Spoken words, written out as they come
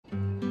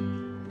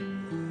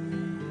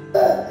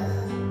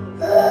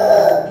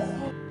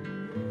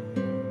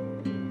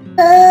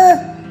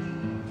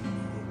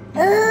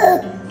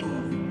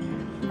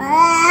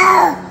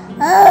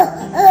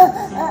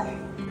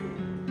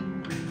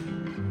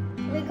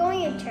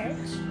going to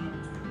church?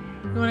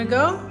 You want to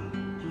go?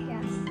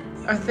 Yes.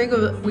 I think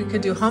we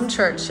could do home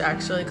church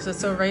actually because it's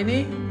so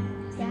rainy.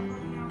 Yeah.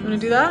 You want to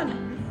do that?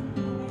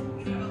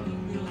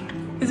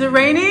 Is it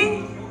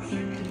raining?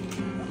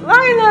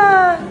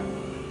 Lila!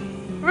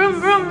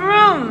 Vroom, vroom,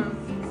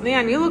 vroom!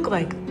 Leon, you look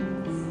like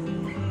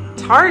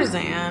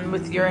Tarzan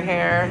with your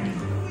hair.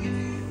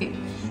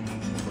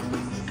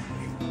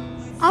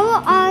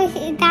 Oh,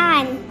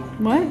 done.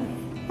 What?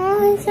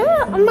 Oh, so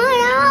my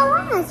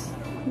hours.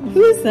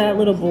 Who's that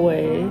little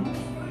boy?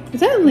 Is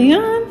that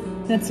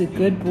Leon? That's a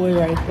good boy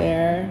right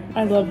there.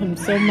 I love him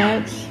so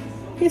much.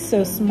 He's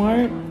so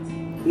smart.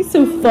 He's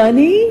so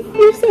funny.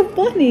 You're so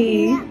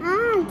funny.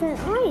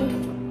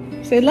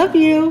 Say love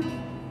you.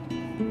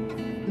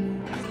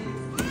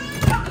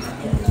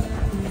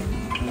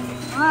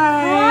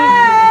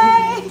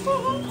 Hi.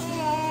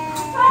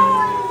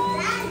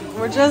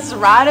 We're just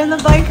riding the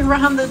bike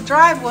around the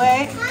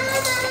driveway.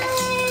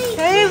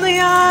 Hey,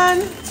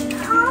 Leon.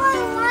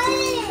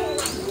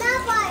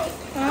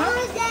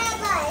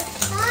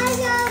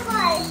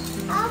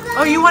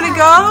 Oh, you want to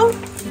go?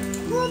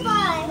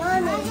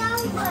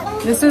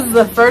 This is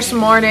the first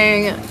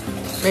morning,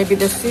 maybe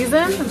this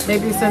season,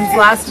 maybe since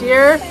last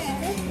year,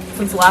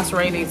 since last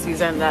rainy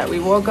season, that we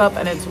woke up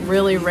and it's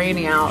really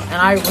rainy out, and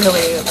I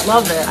really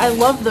love it. I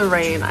love the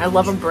rain. I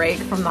love a break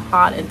from the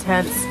hot,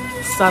 intense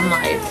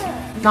sunlight.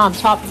 นอน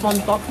ชอบฝน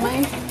ตกไหม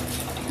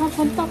ชอบฝ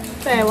นตก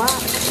แต่ว่า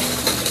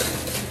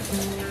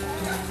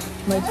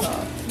ไม่ชอ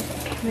บ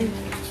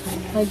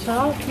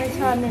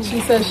She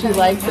says she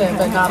likes it,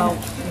 but not a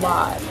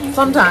lot.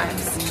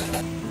 Sometimes.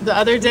 The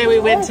other day we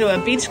went to a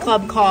beach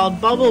club called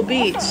Bubble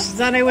Beach.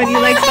 Zane, when you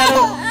like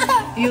Bubble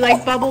Beach? I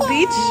like Bubble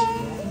Beach.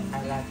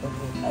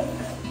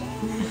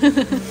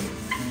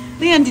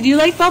 Leon, did you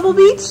like Bubble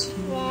Beach?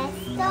 Yes,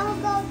 don't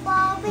go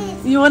Bubble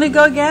Beach. You want to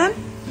go again?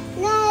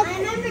 No, I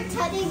remember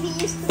Teddy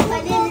used to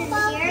put it in his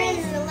ear in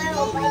the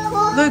little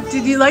bike. Look,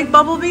 did you like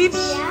Bubble Beach?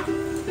 Yeah,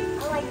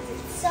 I liked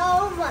it so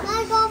much.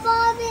 I go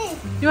Bubble Beach.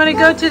 You want to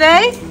go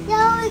today?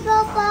 No, we go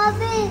Bubble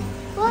Beach.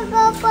 We'll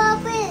go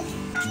Bubble Beach.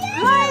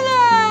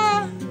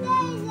 Lila!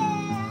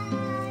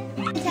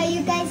 Can I tell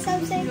you guys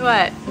something?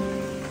 What?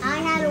 I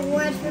had a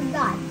word from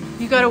God.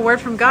 You got a word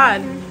from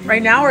God?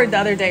 Right now or the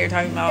other day you're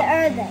talking The about?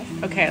 other day.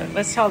 Okay,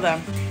 let's tell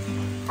them.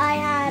 I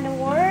had a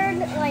word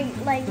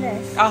like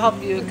this. I'll help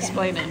you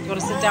explain it. You want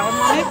to sit down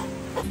with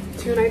me?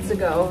 2 nights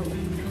ago,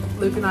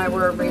 Luke and I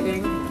were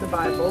reading the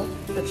Bible,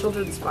 the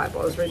children's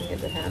Bible. I was reading it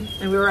to him.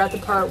 And we were at the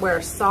part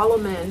where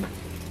Solomon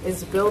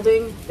is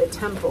building the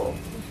temple.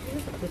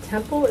 The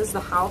temple is the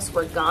house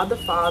where God the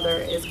Father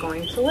is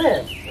going to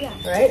live,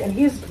 right?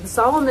 And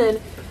Solomon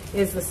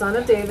is the son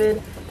of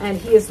David, and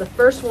he is the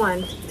first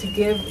one to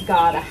give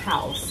God a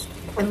house.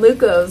 And Luke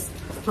goes,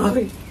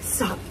 "Mommy,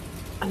 stop!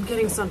 I'm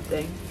getting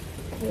something."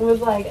 It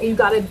was like, you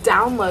got a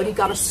download, you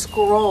got a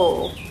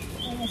scroll.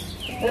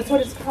 That's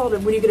what it's called.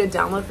 When you get a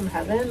download from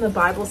heaven, the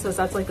Bible says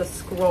that's like a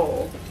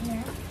scroll.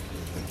 Yeah.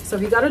 So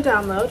he got a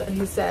download, and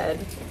he said,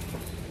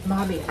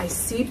 "Mommy, I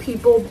see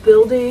people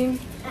building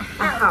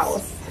a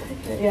house."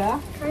 Yeah.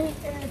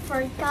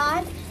 For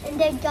God, and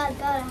then God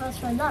built a house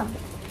for them.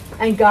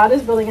 And God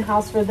is building a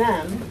house for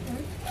them.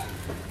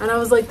 And I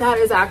was like, that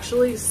is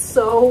actually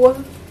so,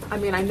 I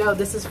mean, I know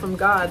this is from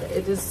God.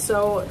 It is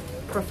so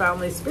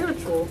profoundly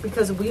spiritual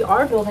because we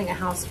are building a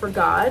house for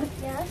God.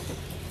 Yes.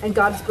 And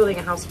God's building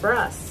a house for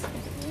us.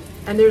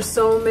 And there's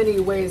so many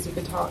ways you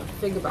can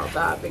think about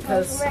that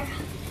because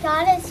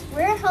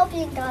we're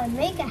helping God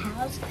make a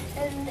house,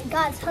 and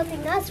God's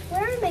helping us.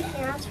 We're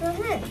making a house for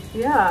Him.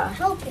 Yeah.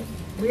 Helping.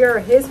 We are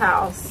His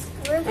house.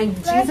 And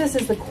Jesus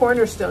is the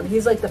cornerstone.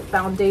 He's like the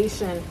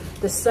foundation,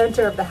 the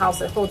center of the house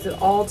that holds it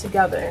all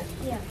together.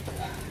 Yeah.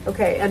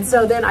 Okay, and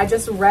so then I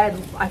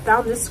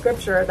found this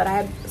scripture that I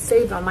had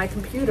saved on my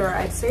computer.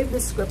 I had saved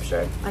this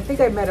scripture. I think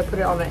I might have put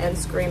it on the end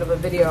screen of a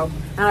video.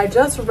 And I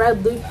just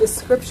read Luke this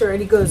scripture,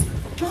 and he goes,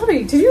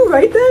 "Mommy, did you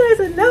write that?" I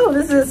said, "No,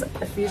 this is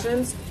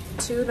Ephesians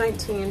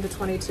 2:19 to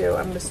 22.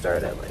 I'm going to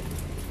start it like.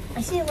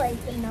 I see like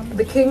the number.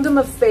 The kingdom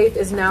of faith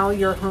is now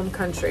your home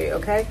country,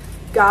 okay?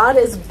 God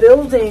is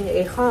building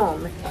a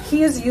home.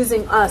 He is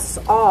using us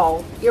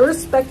all,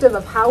 irrespective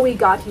of how we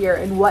got here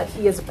and what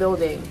He is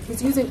building.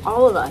 He's using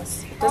all of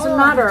us. Doesn't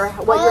matter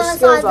what your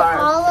skills are.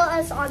 All of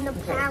us on the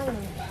planet.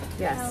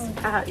 Yes,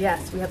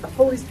 yes, we have the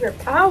Holy Spirit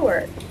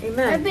power.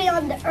 Amen. Everybody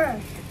on the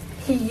earth.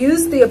 He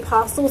used the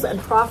apostles and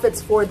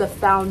prophets for the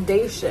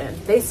foundation.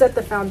 They set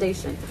the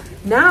foundation.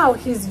 Now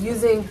He's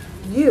using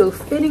you,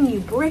 fitting you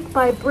brick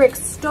by brick,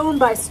 stone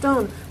by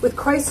stone, with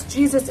Christ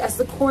Jesus as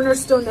the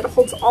cornerstone that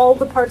holds all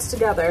the parts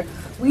together.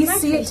 We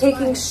see it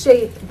taking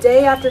shape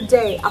day after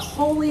day, a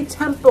holy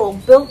temple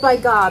built by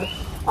God.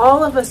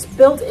 All of us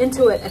built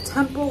into it, a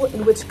temple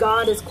in which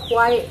God is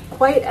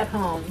quite at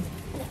home.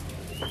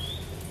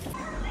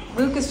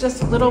 Luke is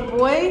just a little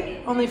boy,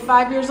 only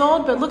 5 years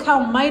old, but look how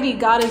mighty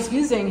God is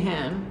using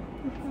him.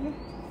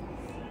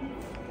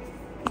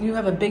 You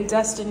have a big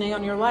destiny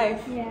on your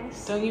life.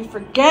 Yes. Don't you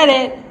forget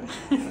it.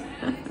 Wait,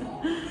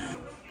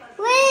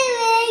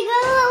 go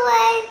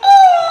away.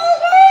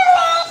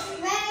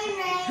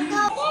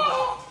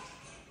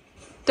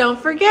 Don't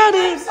forget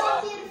it.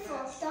 So beautiful.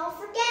 Don't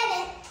forget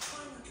it.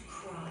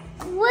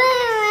 Where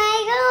am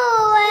I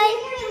going?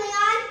 Here,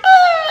 Leon.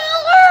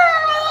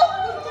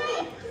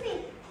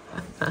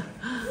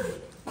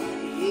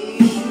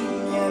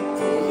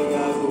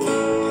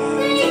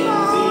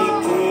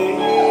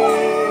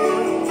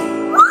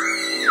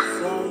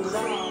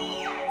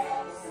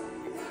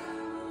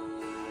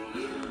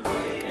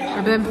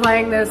 I've been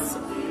playing this.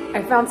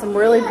 I found some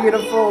really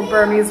beautiful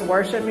Burmese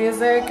worship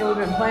music, and we've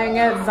been playing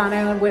it.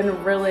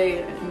 Zanawin really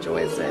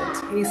enjoys it.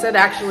 He said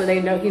actually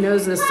he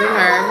knows this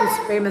singer. He's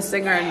a famous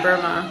singer in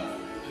Burma.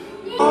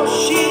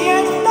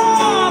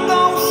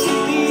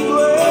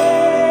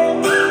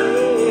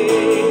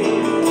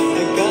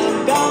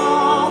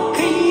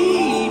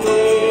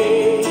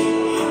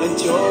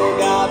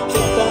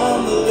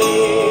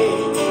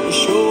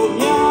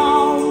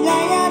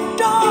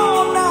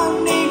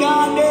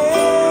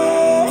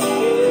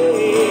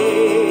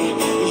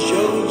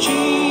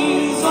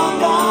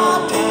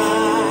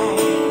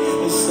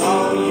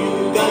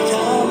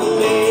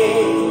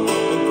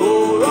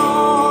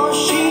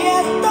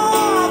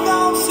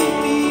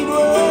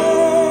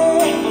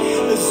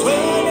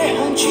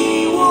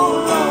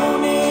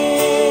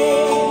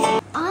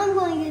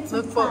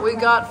 What we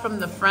got from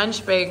the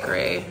French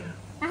bakery.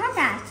 I have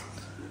that.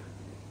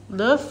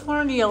 Le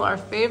Fournil, our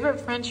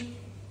favorite French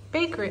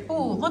bakery.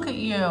 Oh, look at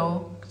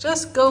you.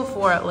 Just go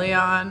for it,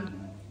 Leon.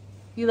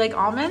 You like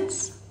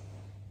almonds?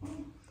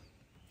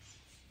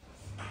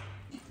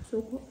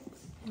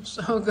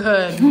 So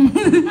good.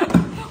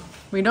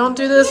 We don't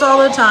do this all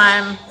the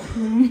time.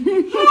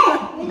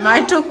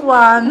 I took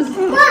one.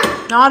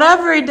 Not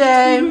every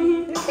day.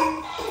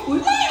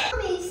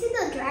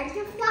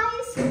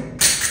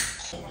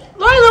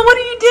 Lila, what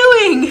are you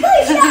doing?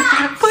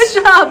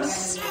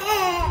 Push-ups.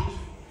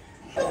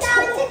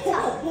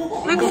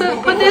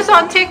 Put this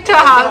on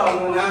TikTok.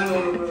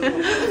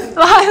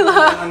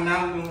 Lila. I'm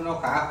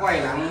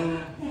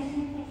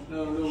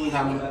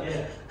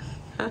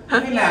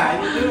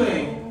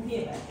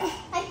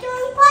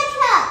doing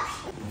push-ups.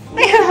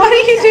 What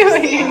are you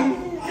doing?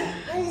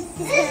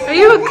 Are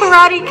you a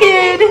karate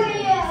kid?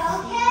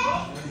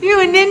 You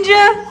a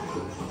ninja?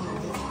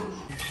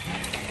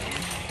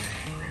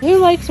 Who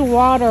likes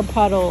water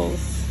puddles?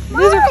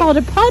 Mom. These are called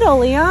a puddle,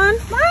 Leon.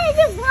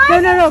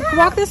 Mom, no.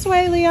 Walk this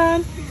way,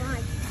 Leon.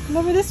 Come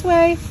over this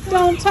way.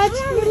 Don't touch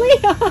me,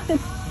 Leon.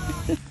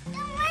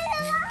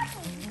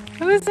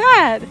 Who is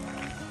that?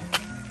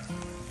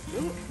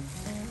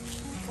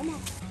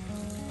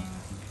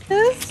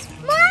 This?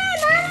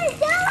 Mom,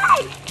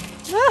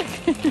 Look.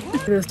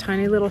 Those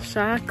tiny little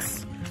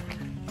shacks.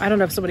 I don't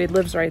know if somebody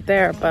lives right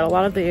there, but a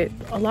lot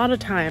of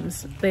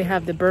times they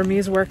have the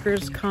Burmese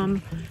workers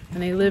come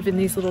and they live in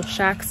these little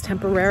shacks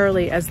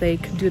temporarily as they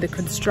do the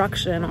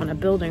construction on a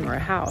building or a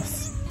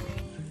house.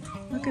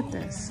 Look at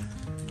this.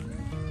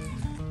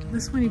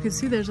 This one you can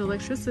see there's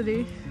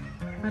electricity.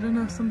 I don't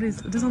know if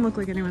it doesn't look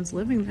like anyone's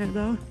living there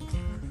though.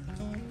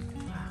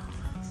 Wow.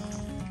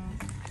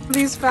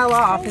 These fell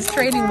off, his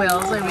training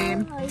wheels, I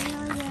mean.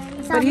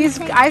 But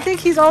I think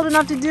he's old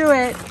enough to do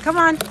it. Come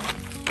on.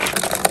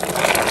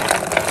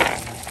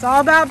 It's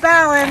all about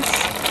balance.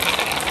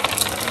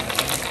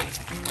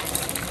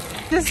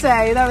 Just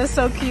say, that was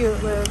so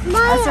cute, Luke.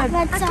 Mom,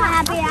 I'm so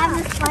happy to have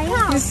this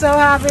plane. He's so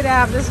happy to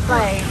have this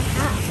plane.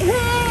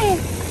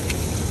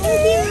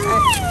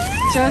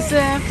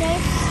 Joseph.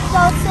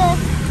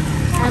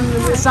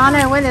 And Sana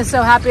and Wynn is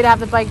so happy to have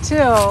the bike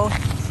too.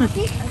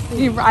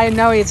 I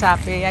know he's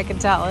happy, I can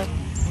tell it.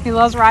 He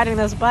loves riding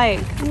this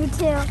bike. Me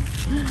too.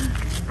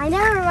 I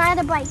never ride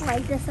a bike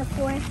like this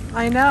before.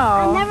 I know.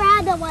 I never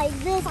had it like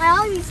this. I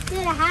always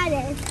did had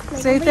it.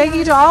 Like Say thank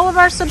you to all of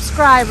our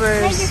subscribers.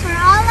 Thank you for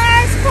all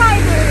our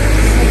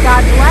subscribers. May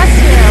God bless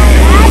you.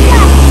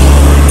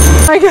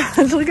 Oh my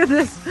gosh, look at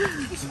this.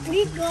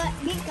 We got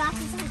this on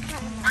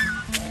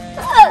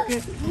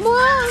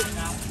Mom.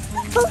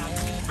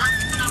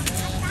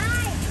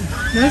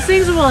 Those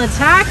things will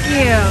attack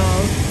you.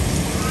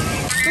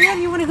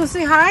 Leon, you want to go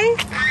say hi?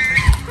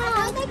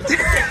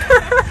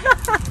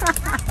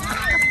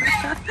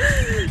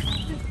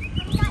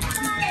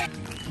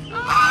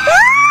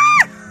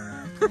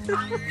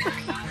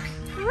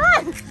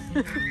 Run!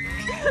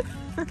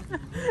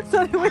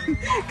 So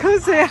go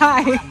say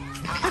hi.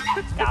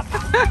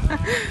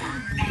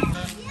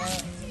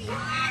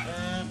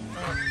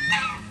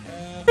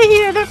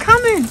 Here, they're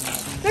coming.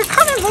 They're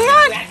coming,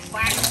 Leon.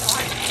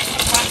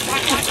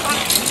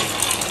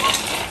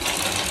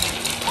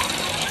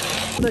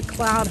 The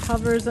cloud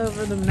hovers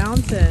over the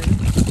mountain.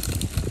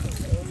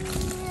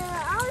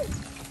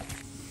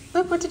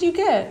 Look, what did you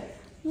get?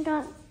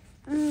 Got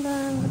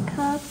the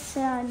cups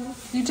and...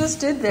 You just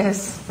did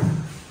this.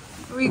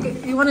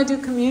 You want to do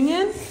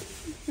communion?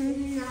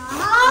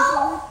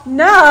 No.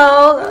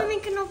 No. Let me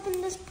can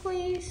open this,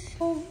 please.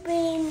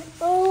 Open.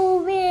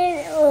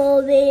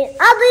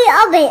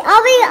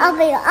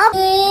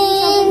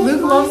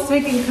 Luke loves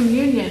taking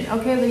communion.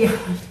 Okay,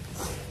 Leon.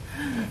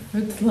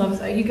 Luke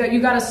loves.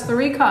 You got us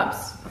 3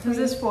 cups. Who's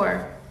this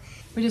for?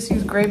 We just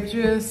use grape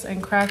juice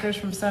and crackers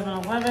from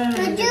 7-Eleven.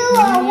 To do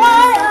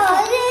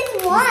what?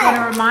 Just want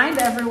to remind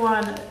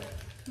everyone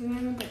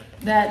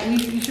that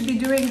you should be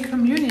doing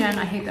communion.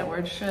 I hate that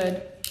word,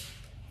 should.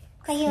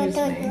 Excuse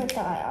me.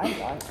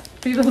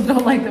 People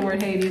don't like the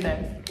word hate either.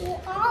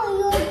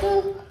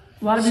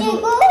 A lot of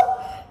people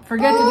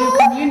forget to do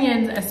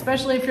communion,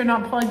 especially if you're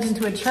not plugged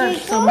into a church.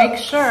 So make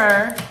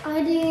sure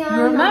you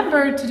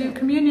remember to do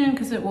communion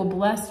because it will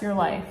bless your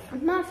life.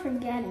 I'm not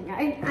forgetting.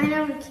 I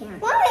never can.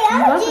 Mommy,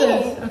 I love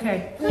this.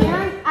 Okay.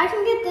 I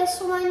can get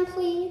this one,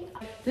 please.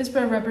 This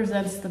bread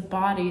represents the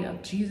body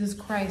of Jesus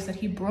Christ that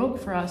he broke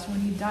for us when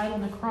he died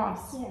on the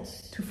cross.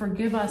 Yes. To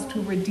forgive us,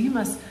 to redeem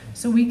us,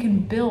 so we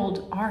can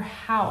build our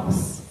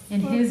house in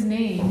his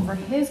name for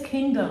his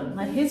kingdom.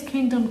 Let his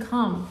kingdom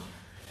come.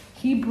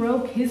 He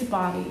broke his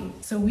body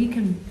so we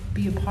can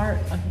be a part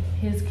of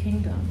his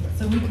kingdom.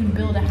 So we can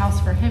build a house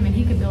for him and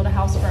he can build a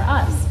house for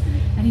us.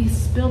 And he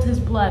spilled his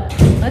blood.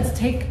 Let's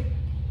take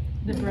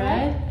the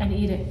bread and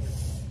eat it.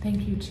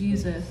 Thank you,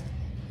 Jesus.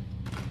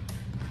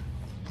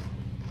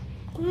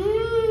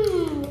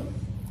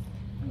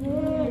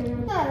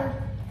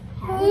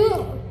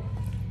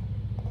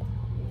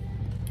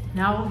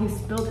 Now he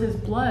spilled his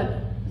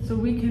blood so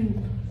we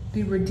can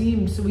be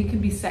redeemed, so we can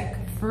be set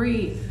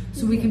free,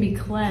 so we can be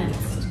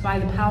cleansed by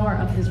the power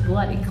of his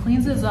blood. It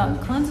cleanses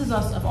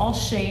us of all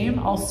shame,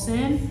 all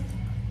sin,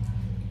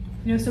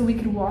 so we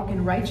can walk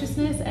in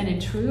righteousness and in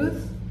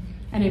truth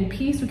and in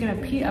peace. We can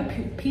have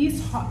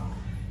peace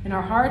in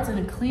our hearts and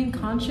a clean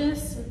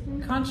conscience.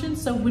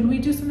 So when we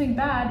do something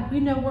bad, we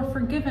know we're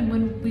forgiven.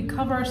 When we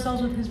cover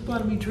ourselves with his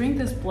blood, we drink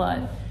this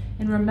blood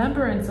in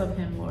remembrance of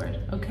him, Lord.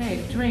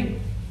 Okay, drink.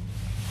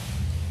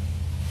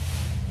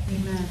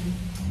 Amen.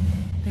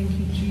 Thank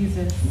you,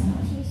 Jesus.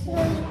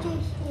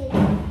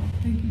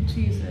 Thank you,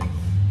 Jesus.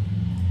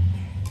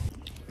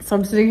 So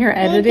I'm sitting here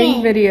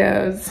editing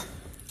videos.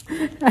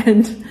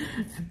 And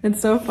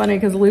it's so funny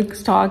because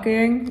Luke's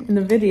talking in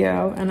the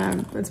video and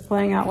it's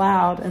playing out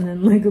loud. And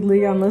then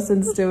Leon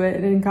listens to it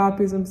and then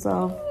copies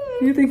himself.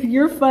 You think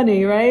you're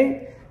funny,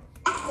 right?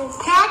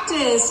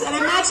 Cactus, and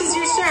it matches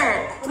your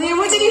shirt. Leon,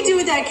 what did you do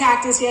with that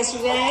cactus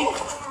yesterday?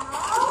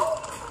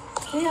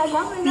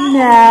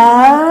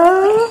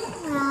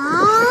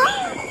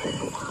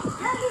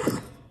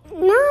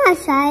 No, I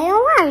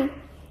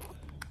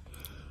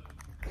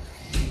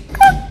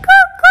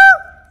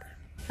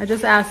I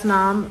just asked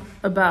Nam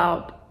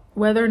about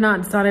whether or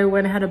not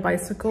Zane had a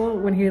bicycle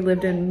when he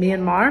lived in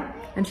Myanmar.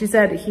 And she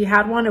said he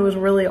had one. It was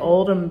really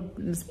old and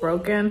it's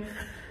broken.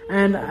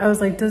 And I was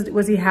like,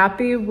 was he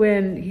happy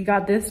when he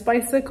got this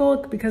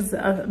bicycle? Because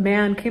a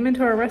man came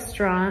into our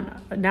restaurant.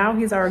 Now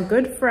he's our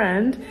good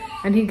friend.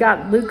 And he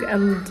got Luke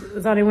and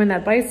Zane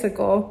that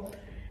bicycle.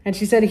 And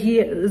she said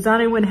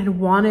Zane had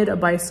wanted a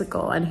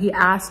bicycle. And he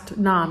asked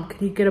Nam, could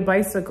he get a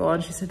bicycle?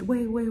 And she said,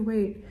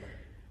 wait.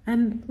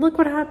 And look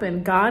what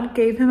happened. God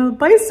gave him a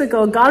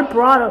bicycle. God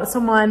brought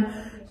someone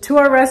to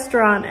our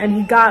restaurant and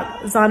he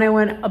got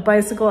Zane a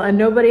bicycle and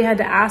nobody had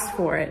to ask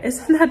for it.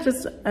 Isn't that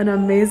just an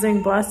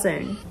amazing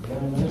blessing?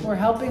 We're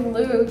helping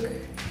Luke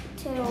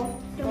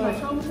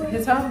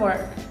his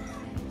homework.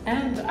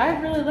 And I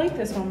really like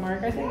this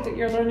homework. I think that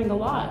you're learning a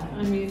lot.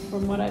 I mean,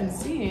 from what I'm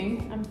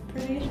seeing, I'm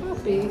pretty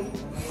happy.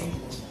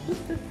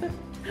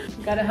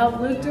 Gotta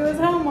help Luke do his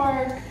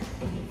homework.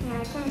 Yeah,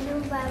 I can't do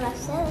it by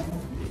myself.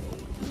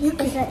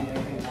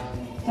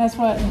 That's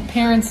what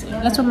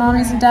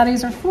mommies and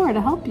daddies are for, to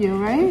help you,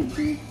 right?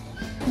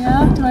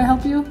 Yeah, do I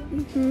help you?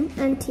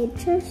 And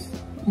teachers?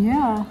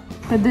 Yeah,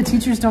 but the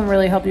teachers don't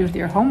really help you with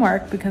your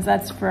homework because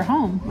that's for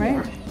home,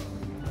 right? Yeah.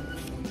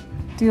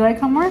 Do you like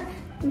homework?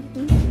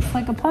 It's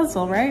like a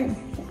puzzle, right?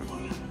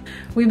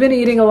 We've been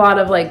eating a lot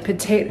of like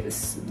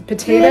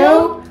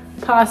potato,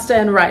 pasta,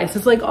 and rice.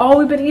 It's like all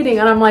we've been eating,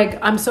 and I'm like,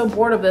 I'm so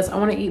bored of this. I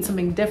want to eat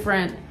something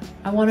different.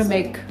 I want to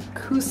make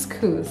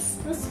couscous.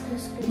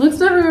 Luke's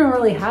never even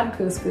really had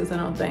couscous, I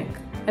don't think.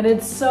 And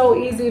it's so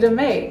easy to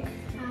make.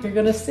 You're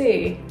gonna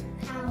see.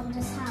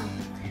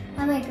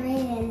 How my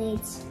granddad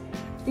needs.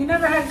 You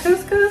never had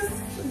couscous?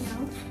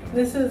 No.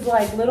 This is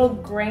like little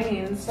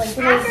grains, like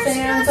little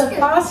sands of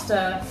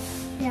pasta.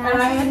 Yeah.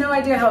 And I had no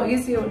idea how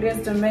easy it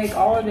is to make.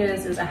 All it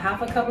is a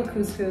half a cup of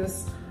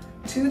couscous,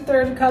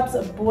 2/3 cups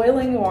of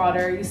boiling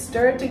water. You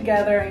stir it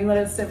together and you let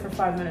it sit for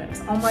 5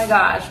 minutes. Oh my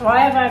gosh,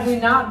 why have we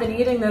not been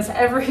eating this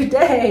every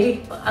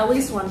day? At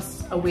least once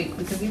a week,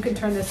 because you can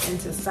turn this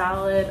into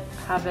salad,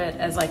 have it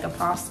as like a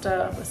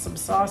pasta with some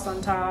sauce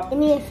on top. I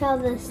need to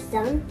film this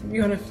done.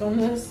 You want to film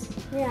this?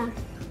 Yeah.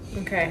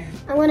 Okay.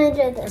 I want to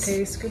do this.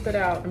 Okay, scoop it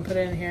out and put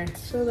it in here.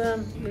 So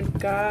then we've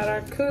got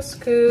our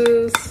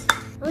couscous.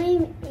 I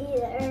want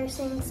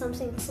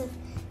to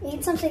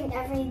eat something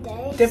every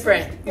day.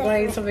 Different. You want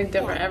to eat something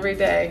different every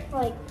day.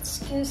 Like,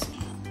 excuse.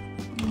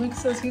 Luke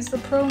says he's the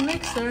pro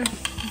mixer.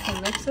 You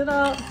can mix it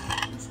up.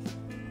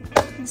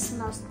 It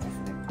smells different.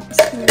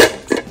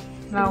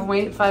 Now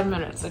wait 5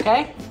 minutes,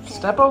 okay?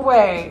 Step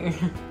away.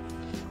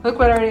 Look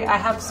what I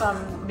have some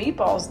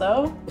meatballs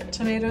though.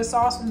 Tomato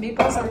sauce and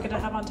meatballs that we're gonna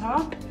have on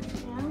top.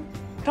 Yeah.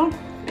 Don't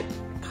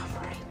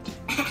cover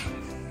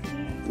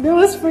it. You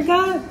almost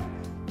forgot.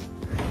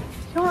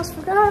 You almost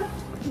forgot.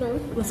 No.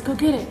 Let's go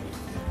get it.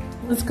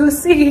 Let's go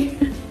see.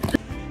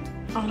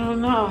 I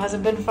don't know. Has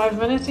it been 5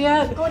 minutes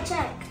yet? Go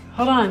check.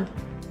 Hold on.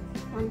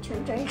 1, 2,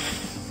 3.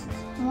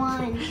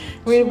 1.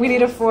 We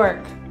need a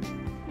fork.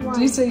 One.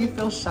 Do you say you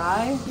feel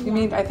shy? Yeah. You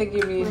mean, I think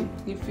you mean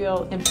you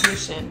feel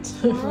impatient,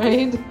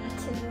 right? 2,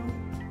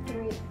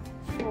 3,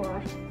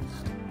 4.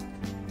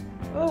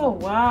 Oh,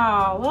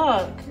 wow.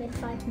 Look. Good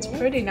 5 minutes. It's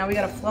pretty. Now we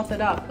gotta fluff it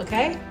up,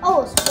 okay?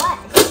 Oh, it's wet.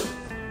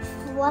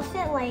 Fluff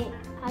it like,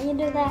 how you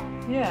do that?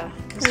 Yeah.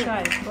 Let's try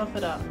it. Fluff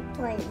it up.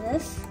 Like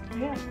this.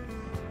 Yeah.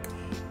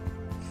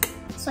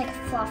 It's like a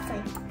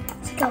fluffing.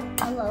 It's like a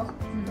pillow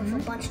with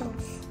a bunch of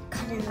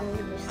cutting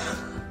leaves.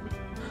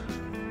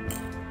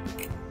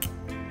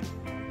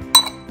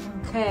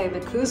 Okay, the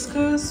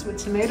couscous with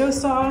tomato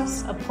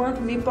sauce, a pork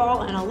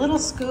meatball, and a little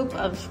scoop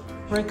of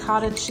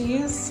ricotta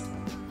cheese.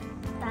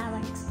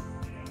 Alex.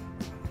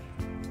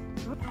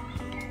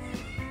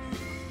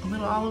 A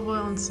little olive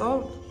oil and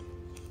salt.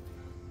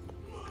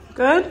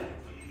 Good?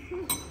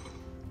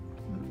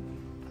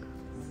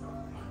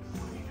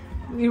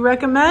 You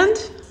recommend?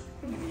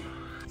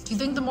 Do you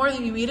think the more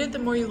that you eat it, the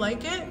more you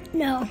like it?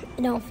 No,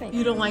 I don't think.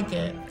 You don't like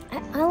it?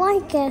 I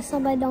like it,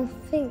 so I don't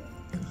think.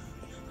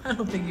 I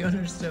don't think you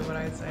understood what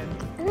I said.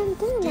 I don't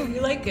do Do that.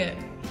 you like it?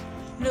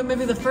 You know,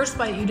 maybe the first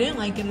bite you didn't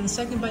like it, and the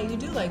second bite you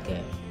do like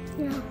it.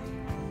 No.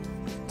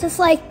 Just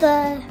like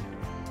the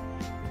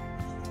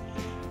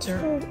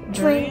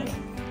drink.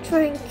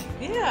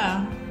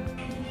 Yeah.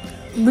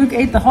 Luke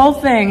ate the whole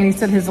thing, and he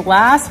said his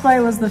last bite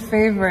was the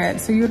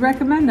favorite. So you would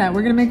recommend that.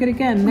 We're gonna make it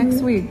again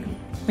next week.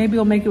 Maybe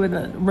we'll make it with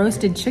a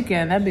roasted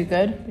chicken. That'd be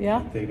good.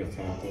 Yeah.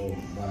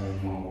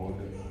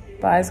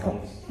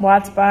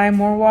 Watts buying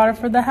more water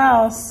for the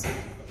house.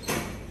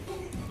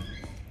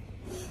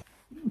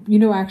 You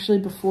know, actually,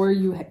 before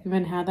you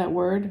even had that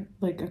word,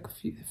 like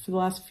for the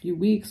last few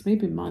weeks,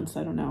 maybe months,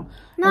 I don't know.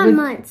 Not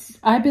months.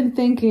 I've been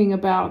thinking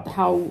about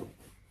how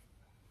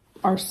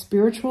our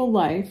spiritual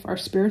life, our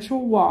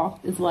spiritual walk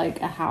is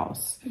like a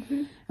house.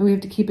 And we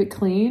have to keep it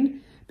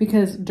clean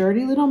because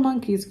dirty little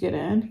monkeys get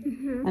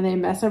in and they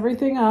mess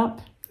everything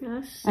up.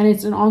 Yes. And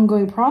it's an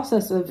ongoing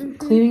process of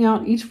cleaning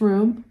out each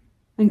room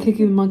and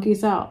kicking the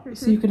monkeys out.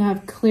 So you can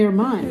have clear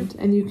mind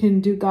and you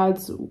can do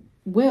God's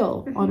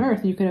will on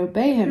earth and you can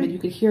obey him and you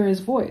can hear his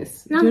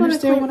voice. Do you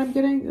understand what I'm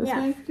getting?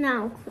 Yeah,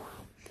 now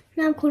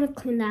I'm going to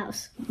clean the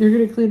house. You're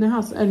going to clean the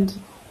house. And,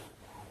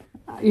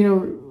 you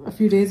know, a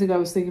few days ago I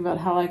was thinking about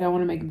how, like, I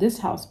want to make this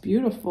house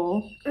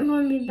beautiful. I'm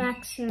going to be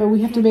back soon. But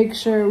we have to make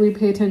sure we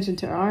pay attention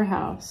to our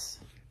house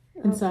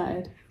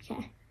inside.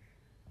 Okay.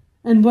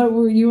 And what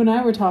were you and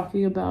I were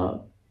talking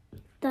about?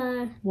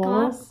 The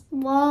walls?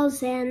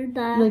 Walls and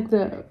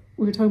the...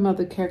 We were talking about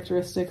the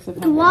characteristics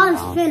of the wall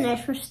is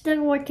finished. We're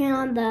still working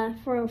on the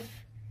roof.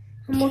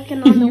 I'm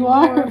working on the You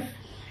are?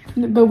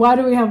 But why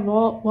do we have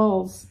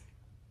walls?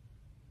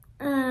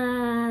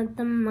 The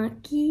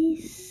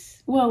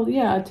monkeys. Well,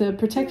 yeah, to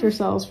protect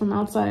yourselves from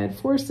outside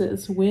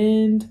forces,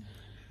 wind,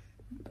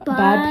 Bugs.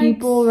 bad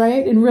people,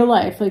 right? In real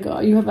life, like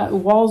you have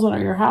walls on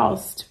your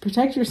house to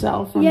protect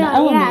yourself from the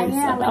elements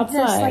of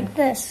outside. Like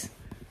this.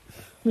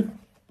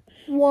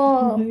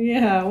 Wall.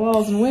 Yeah,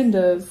 walls and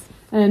windows.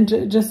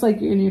 And just like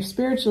in your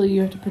spiritually,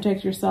 you have to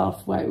protect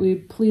yourself. Why we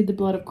plead the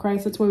blood of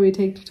Christ. That's why we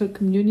took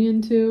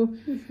communion too,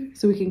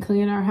 so we can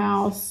clean our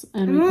house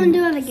and we can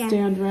do it again.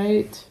 Stand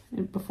right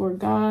before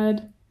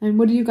God. And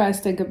what do you guys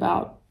think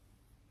about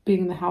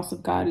being in the house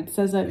of God? It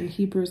says that in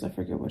Hebrews. I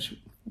forget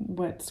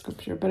what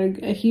scripture, but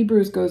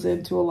Hebrews goes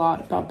into a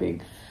lot about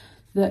being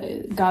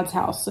God's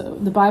house. So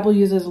the Bible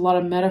uses a lot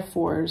of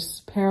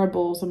metaphors,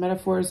 parables, and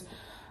metaphors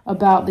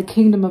about the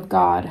kingdom of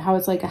God. How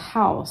it's like a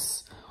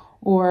house.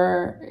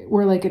 Or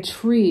we're like a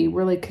tree.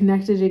 We're like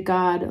connected to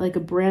God, like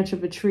a branch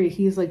of a tree.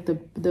 He's like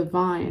the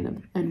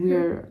vine, and we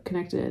are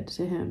connected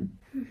to him.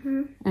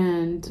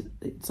 And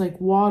it's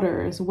like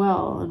water as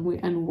well,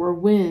 and we're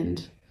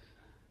wind.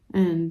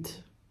 And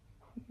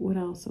what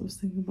else? I was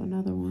thinking about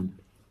another one.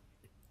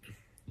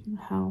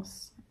 A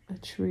house, a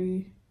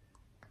tree,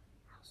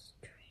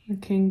 a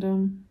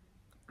kingdom.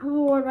 I'm on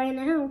board right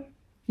now.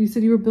 You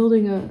said you were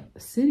building a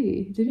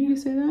city. Didn't you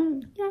say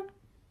that? Yeah.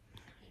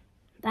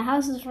 The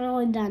house is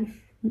really done.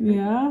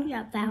 Yeah?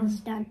 Yeah, the house is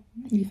done.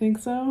 You think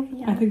so?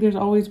 Yeah. I think there's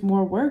always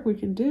more work we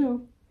can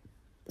do.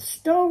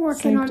 Still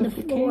working on the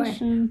floor.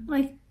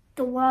 Like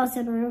the walls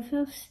and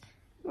roofs.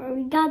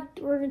 We're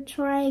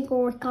trying to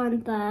work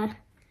on the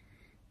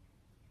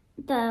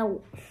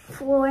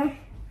floor.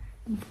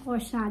 The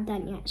floor's not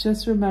done yet.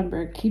 Just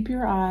remember, keep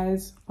your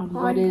eyes on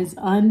what is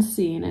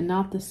unseen and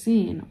not the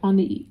seen. On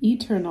the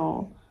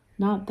eternal,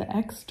 not the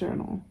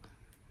external.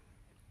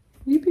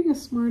 Are you being a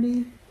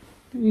smarty?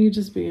 You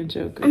just being a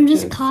joker. I'm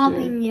just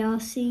copying you,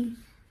 see?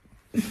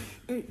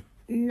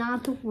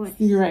 Not the words.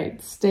 You're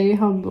right. Stay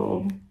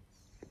humble.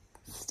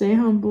 Stay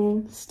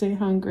humble. Stay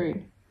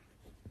hungry.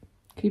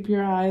 Keep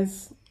your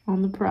eyes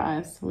on the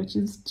prize, which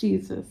is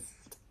Jesus.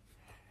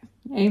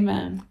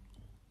 Amen.